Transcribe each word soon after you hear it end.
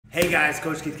Hey guys,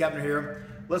 Coach Keith Kepner here.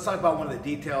 Let's talk about one of the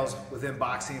details within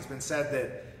boxing. It's been said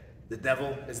that the devil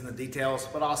is in the details,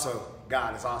 but also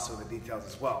God is also in the details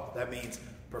as well. That means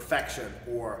perfection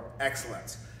or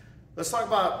excellence. Let's talk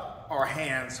about our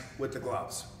hands with the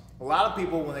gloves. A lot of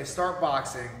people, when they start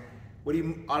boxing, what do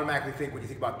you automatically think when you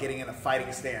think about getting in a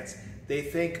fighting stance? They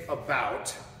think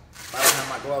about, I don't have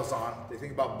my gloves on, they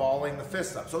think about balling the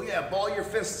fists up. So yeah, ball your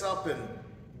fists up and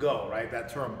go, right? That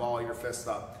term, ball your fists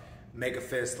up. Make a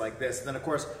fist like this. And then of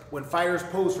course, when fighters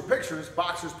pose for pictures,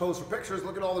 boxers pose for pictures,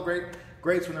 look at all the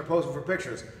greats when they're posing for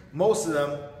pictures. Most of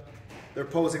them, they're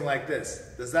posing like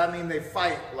this. Does that mean they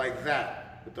fight like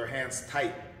that with their hands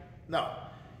tight? No.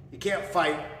 You can't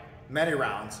fight many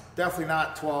rounds, definitely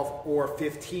not 12 or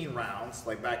 15 rounds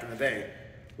like back in the day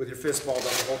with your fist balled up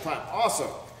the whole time. Also,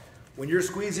 when you're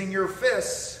squeezing your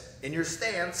fists in your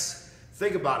stance,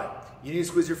 think about it. You need to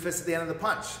squeeze your fist at the end of the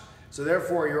punch. So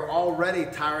therefore, you're already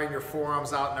tiring your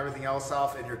forearms out and everything else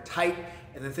off, and you're tight.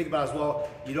 And then think about it as well,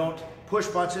 you don't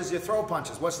push punches, you throw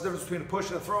punches. What's the difference between a push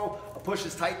and a throw? A push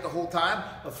is tight the whole time.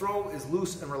 A throw is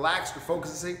loose and relaxed.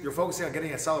 You're focusing on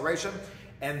getting acceleration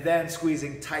and then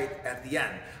squeezing tight at the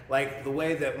end. Like the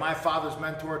way that my father's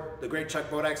mentor, the great Chuck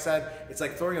Bodak, said, it's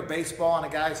like throwing a baseball on a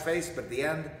guy's face, but at the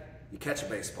end, you catch a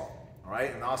baseball, all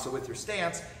right? And also with your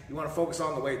stance, you wanna focus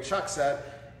on the way Chuck said,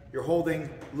 you're holding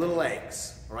little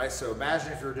eggs, all right? So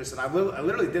imagine if you're just, and I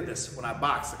literally did this when I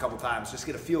boxed a couple times, just to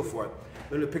get a feel for it.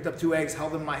 Literally picked up 2 eggs,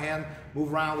 held them in my hand,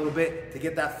 move around a little bit to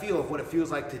get that feel of what it feels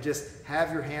like to just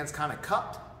have your hands kind of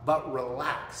cupped, but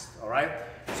relaxed, all right?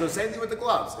 So same thing with the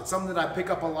gloves. It's something that I pick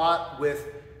up a lot with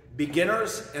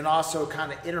beginners and also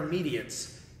kind of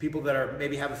intermediates, people that are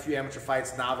maybe have a few amateur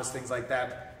fights, novice, things like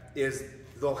that, is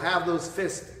they'll have those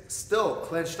fists still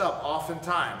clenched up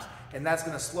oftentimes, and that's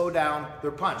going to slow down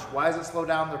their punch. Why does it slow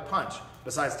down their punch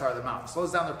besides tire them out? It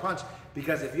slows down their punch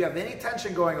because if you have any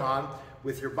tension going on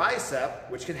with your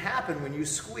bicep, which can happen when you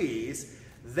squeeze,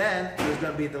 then there's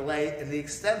going to be a delay in the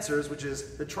extensors, which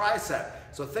is the tricep.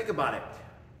 So think about it.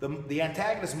 The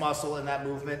antagonist muscle in that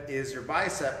movement is your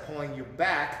bicep pulling you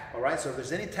back, all right? So if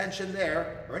there's any tension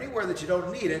there or anywhere that you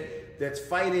don't need it that's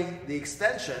fighting the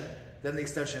extension, then the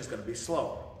extension is going to be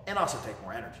slow and also take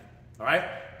more energy. All right,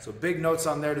 so big notes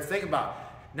on there to think about.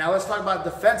 Now let's talk about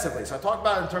defensively. So I talked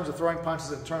about it in terms of throwing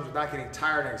punches, in terms of not getting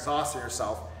tired and exhausting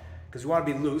yourself, because you want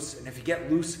to be loose. And if you get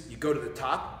loose, you go to the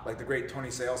top, like the great Tony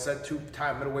Sales said,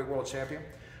 2-time middleweight world champion.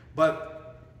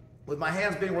 But with my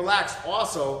hands being relaxed,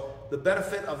 also the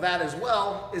benefit of that as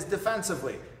well is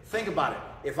defensively. Think about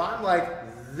it. If I'm like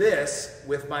this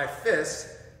with my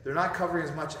fists, they're not covering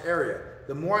as much area.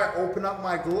 The more I open up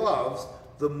my gloves,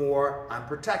 the more I'm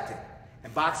protecting.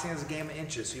 And boxing is a game of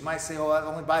inches. So you might say, oh, that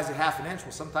only buys you half an inch.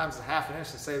 Well, sometimes a half an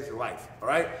inch that saves your life, all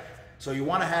right? So you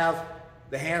want to have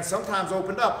the hands sometimes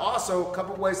opened up. Also, a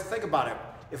couple of ways to think about it.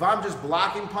 If I'm just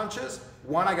blocking punches,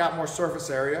 one, I got more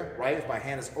surface area, right? If my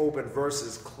hand is open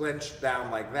versus clenched down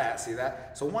like that, see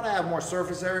that? So one, I have more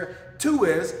surface area. 2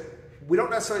 is, we don't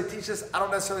necessarily teach this, I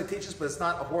don't necessarily teach this, but it's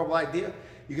not a horrible idea.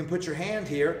 You can put your hand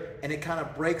here and it kind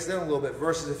of breaks in a little bit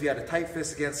versus if you had a tight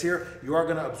fist against here, you are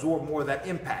going to absorb more of that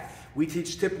impact. We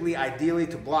teach typically, ideally,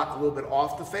 to block a little bit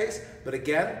off the face, but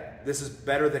again, this is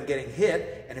better than getting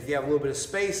hit, and if you have a little bit of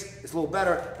space, it's a little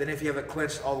better than if you have it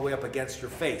clenched all the way up against your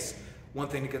face. One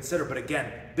thing to consider, but again,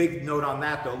 big note on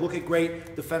that though. Look at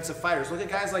great defensive fighters. Look at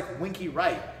guys like Winky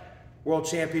Wright, world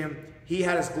champion. He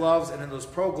had his gloves, and in those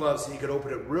pro gloves, he could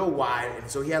open it real wide,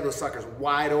 and so he had those suckers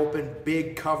wide open,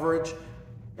 big coverage,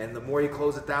 and the more you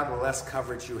close it down, the less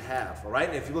coverage you have, all right?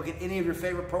 And if you look at any of your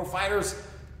favorite pro fighters,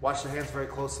 watch their hands very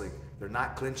closely. They're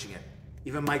not clinching it.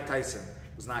 Even Mike Tyson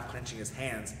was not clinching his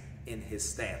hands in his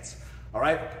stance, all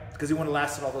right? Because he wouldn't have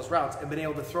lasted all those rounds and been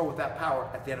able to throw with that power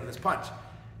at the end of his punch.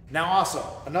 Now also,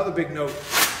 another big note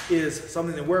is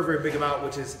something that we're very big about,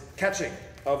 which is catching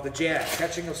of the jab,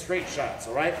 catching of straight shots,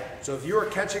 all right? So if you're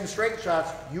catching straight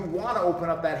shots, you want to open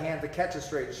up that hand to catch a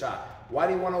straight shot. Why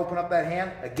do you want to open up that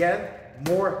hand? Again,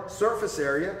 more surface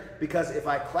area, because if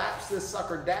I collapse this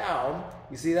sucker down,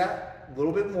 you see that? A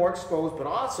little bit more exposed, but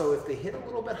also if they hit a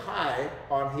little bit high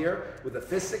on here with a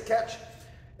fisted catch,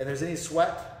 and there's any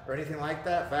sweat or anything like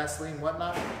that, Vaseline,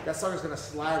 whatnot, that sucker's gonna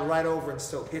slide right over and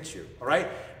still hit you, all right?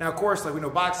 Now, of course, like we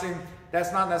know boxing,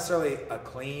 that's not necessarily a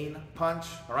clean punch,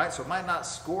 all right? So it might not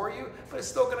score you, but it's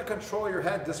still gonna control your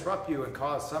head, disrupt you, and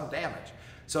cause some damage.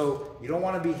 So you don't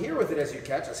want to be here with it as you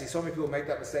catch. I see so many people make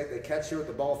that mistake. They catch here with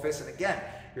the ball fist, and again,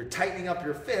 you're tightening up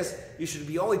your fist. You should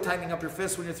be only tightening up your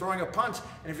fist when you're throwing a punch,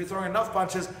 and if you're throwing enough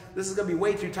punches, this is going to be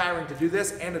way too tiring to do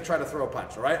this and to try to throw a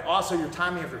punch, all right? Also, your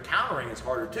timing of your countering is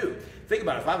harder too. Think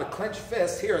about it. If I have a clenched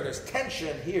fist here, and there's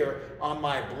tension here on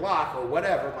my block or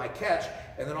whatever, my catch,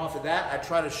 And then off of that, I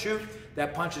try to shoot.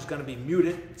 That punch is going to be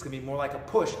muted. It's going to be more like a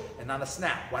push and not a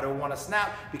snap. Why do I want to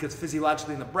snap? Because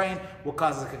physiologically in the brain, what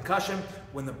causes a concussion?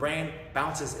 When the brain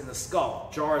bounces in the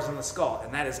skull, jars in the skull,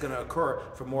 and that is going to occur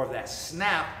for more of that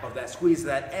snap, of that squeeze of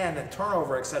that end and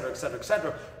turnover, et cetera, et cetera, et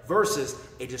cetera, versus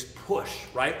a just push,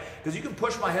 right? Because you can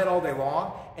push my head all day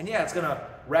long, and yeah, it's going to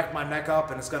wreck my neck up,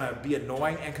 and it's going to be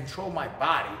annoying and control my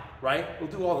body, right? We'll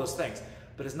do all those things,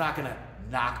 but it's not going to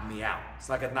knock me out. It's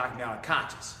not going to knock me out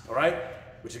unconscious, all right?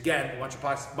 Which again, you want your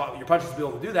punches to be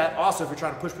able to do that. Also, if you're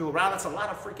trying to push people around, that's a lot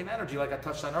of freaking energy like I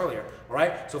touched on earlier, all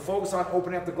right? So focus on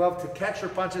opening up the glove to catch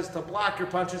your punches, to block your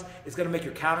punches. It's gonna make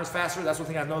your counters faster. That's one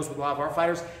thing I've noticed with a lot of our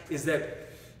fighters is that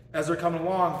as they're coming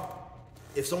along,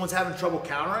 if someone's having trouble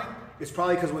countering, it's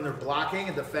probably because when they're blocking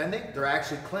and defending, they're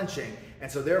actually clinching.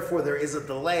 And so therefore there is a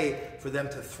delay for them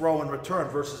to throw and return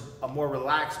versus a more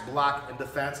relaxed block and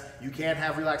defense. You can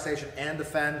have relaxation and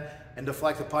defend and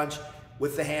deflect the punch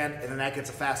with the hand, and then that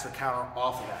gets a faster counter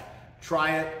off of that.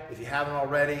 Try it. If you haven't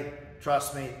already,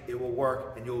 trust me, it will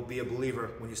work, and you'll be a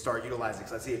believer when you start utilizing it.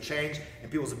 Because I see a change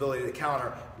in people's ability to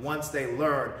counter once they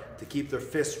learn to keep their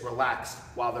fists relaxed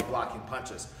while they're blocking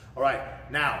punches. All right,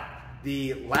 now,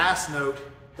 the last note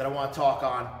that I want to talk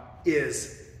on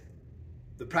is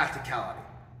the practicality.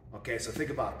 Okay, so think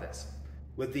about this.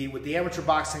 With the amateur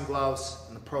boxing gloves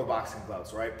and the pro boxing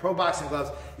gloves, right? Pro boxing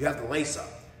gloves, you have the lace up.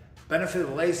 Benefit of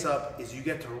the lace up is you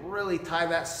get to really tie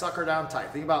that sucker down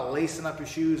tight. Think about lacing up your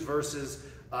shoes versus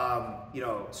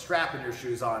strapping your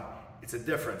shoes on. It's a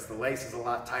difference. The lace is a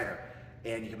lot tighter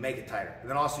and you can make it tighter. And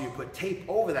then also you put tape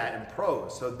over that in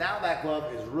pros. So now that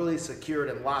glove is really secured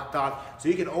and locked on. So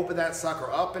you can open that sucker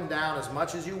up and down as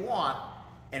much as you want,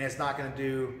 and it's not gonna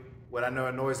do what I know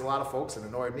annoys a lot of folks and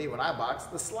annoyed me when I box,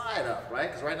 the slide up, right?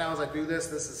 Because right now as I do this,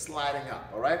 this is sliding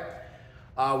up, all right?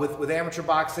 With amateur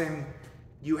boxing,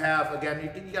 you have, again,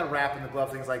 you got to wrap in the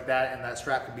glove, things like that, and that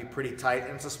strap can be pretty tight.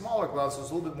 And it's a smaller glove, so it's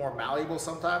a little bit more malleable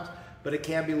sometimes, but it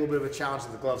can be a little bit of a challenge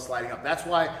with the glove sliding up. That's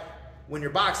why when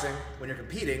you're boxing, when you're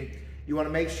competing, you want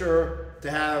to make sure to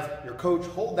have your coach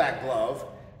hold that glove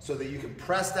so that you can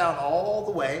press down all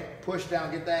the way, push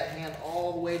down, get that hand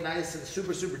all the way nice and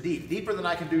super, super deep. Deeper than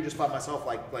I can do just by myself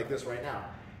like this right now.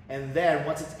 And then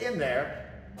once it's in there,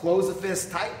 close the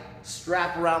fist tight,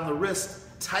 strap around the wrist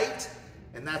tight,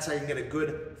 and that's how you can get a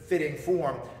good fitting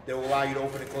form that will allow you to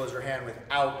open and close your hand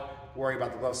without worrying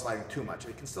about the glove sliding too much.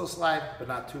 It can still slide, but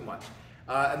not too much.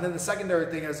 And then the secondary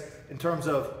thing is in terms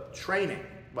of training,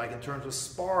 like in terms of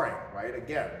sparring, right?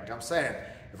 Again, like I'm saying,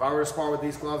 if I were to spar with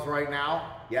these gloves right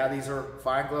now, yeah, these are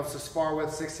fine gloves to spar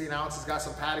with, 16 ounces, got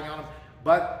some padding on them.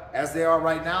 But as they are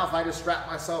right now, if I just strap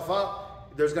myself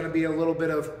up, there's gonna be a little bit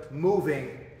of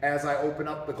moving as I open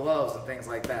up the gloves and things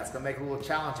like that. It's gonna make it a little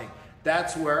challenging.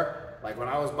 That's where, like when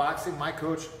I was boxing, my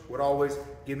coach would always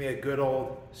give me a good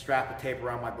old strap of tape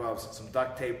around my gloves, some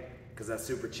duct tape, because that's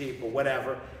super cheap, or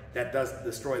whatever. That does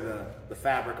destroy the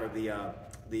fabric or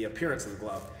the appearance of the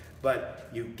glove. But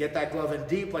you get that glove in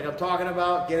deep, like I'm talking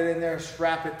about, get it in there,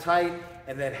 strap it tight,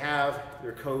 and then have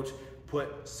your coach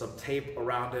put some tape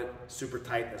around it super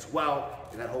tight as well,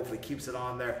 and that hopefully keeps it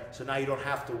on there. So now you don't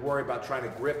have to worry about trying to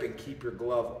grip and keep your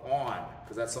glove on,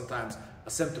 because that's sometimes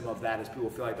a symptom of that is people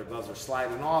feel like their gloves are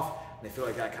sliding off, and they feel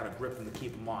like I kind of grip them to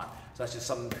keep them on. So that's just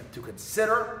something to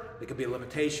consider. There could be a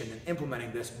limitation in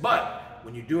implementing this, but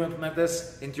when you do implement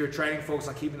this into your training, focus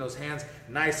on keeping those hands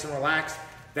nice and relaxed.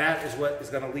 That is what is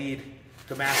going to lead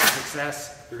to massive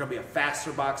success. You're going to be a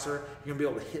faster boxer. You're going to be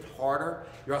able to hit harder.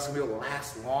 You're also going to be able to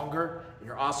last longer. And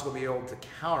you're also going to be able to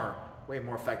counter way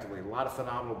more effectively. A lot of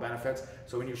phenomenal benefits.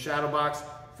 So when you shadow box,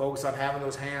 focus on having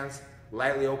those hands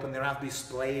lightly open. They don't have to be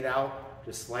splayed out,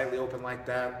 just slightly open like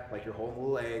that, like you're holding a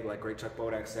little egg, like great Chuck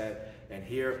Bodak said. And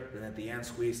here, and at the end,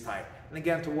 squeeze tight. And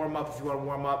again, to warm up, if you want to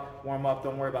warm up,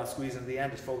 don't worry about squeezing at the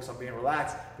end, just focus on being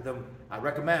relaxed. But then I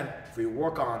recommend for you to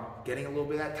work on getting a little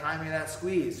bit of that timing of that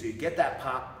squeeze, so you get that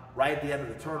pop right at the end of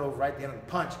the turnover, right at the end of the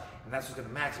punch, and that's what's going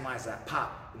to maximize that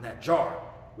pop in that jar,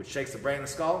 which shakes the brain and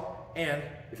the skull. And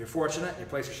if you're fortunate and you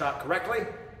place your shot correctly,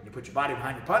 and you put your body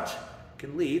behind your punch, it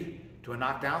can lead to a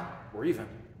knockdown or even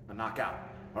a knockout.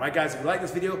 All right, guys, if you like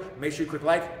this video, make sure you click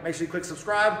like, make sure you click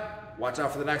subscribe. Watch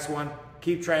out for the next one.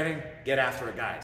 Keep training. Get after it, guys.